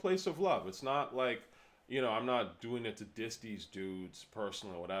from a place of love. It's not like, you know, I'm not doing it to diss these dudes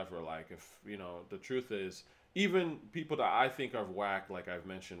personally or whatever. Like, if, you know, the truth is, even people that I think are whack, like I've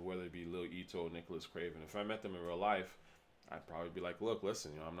mentioned, whether it be Lil Eto, Nicholas Craven, if I met them in real life, I'd probably be like, look,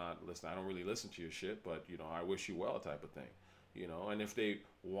 listen, you know, I'm not listening. I don't really listen to your shit, but, you know, I wish you well type of thing, you know. And if they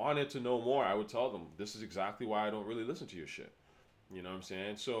wanted to know more, I would tell them, this is exactly why I don't really listen to your shit. You know what I'm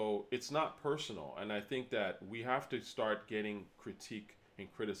saying? So it's not personal. And I think that we have to start getting critique and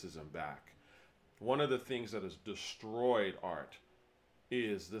criticism back. One of the things that has destroyed art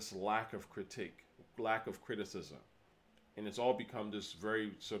is this lack of critique, lack of criticism. And it's all become this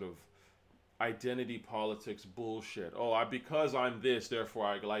very sort of identity politics bullshit. Oh, because I'm this, therefore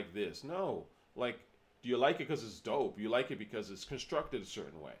I like this. No. Like, do you like it because it's dope? You like it because it's constructed a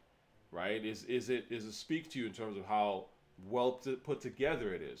certain way, right? Is it speak to you in terms of how well put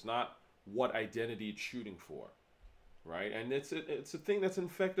together it is, not what identity it's shooting for, right? And it's a thing that's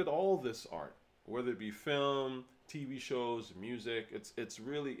infected all this art, whether it be film, TV shows, music. It's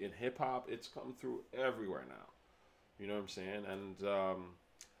really in hip hop. It's come through everywhere now. You know what I'm saying? And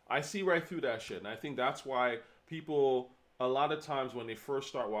I see right through that shit. And I think that's why people, a lot of times when they first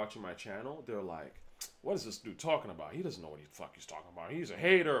start watching my channel, they're like, what is this dude talking about? He doesn't know what the fuck he's talking about. He's a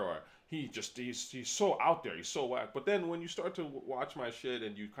hater, or he's so out there. He's so whack. But then when you start to watch my shit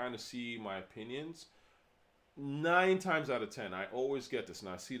and you kind of see my opinions, 9 times out of 10, I always get this, and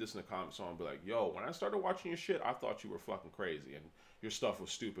I see this in the comments, so I'll be like, yo, when I started watching your shit, I thought you were fucking crazy. And your stuff was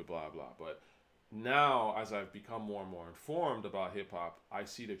stupid, blah, blah. But now, as I've become more and more informed about hip hop, I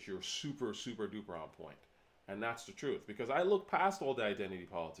see that you're super, super duper on point. And that's the truth. Because I look past all the identity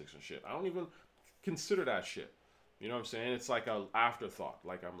politics and shit. I don't even consider that shit. You know what I'm saying? It's like an afterthought.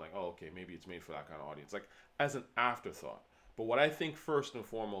 Like, I'm like, oh, okay, maybe it's made for that kind of audience. Like, as an afterthought. But what I think first and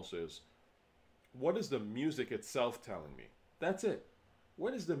foremost is, what is the music itself telling me? That's it.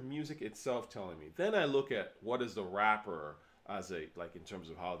 What is the music itself telling me? Then I look at what is the rapper as a, like, in terms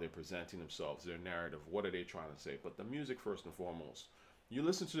of how they're presenting themselves, their narrative, what are they trying to say? But the music first and foremost. You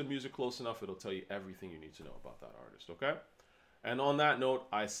listen to the music close enough, it'll tell you everything you need to know about that artist, okay? And on that note,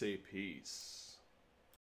 I say peace.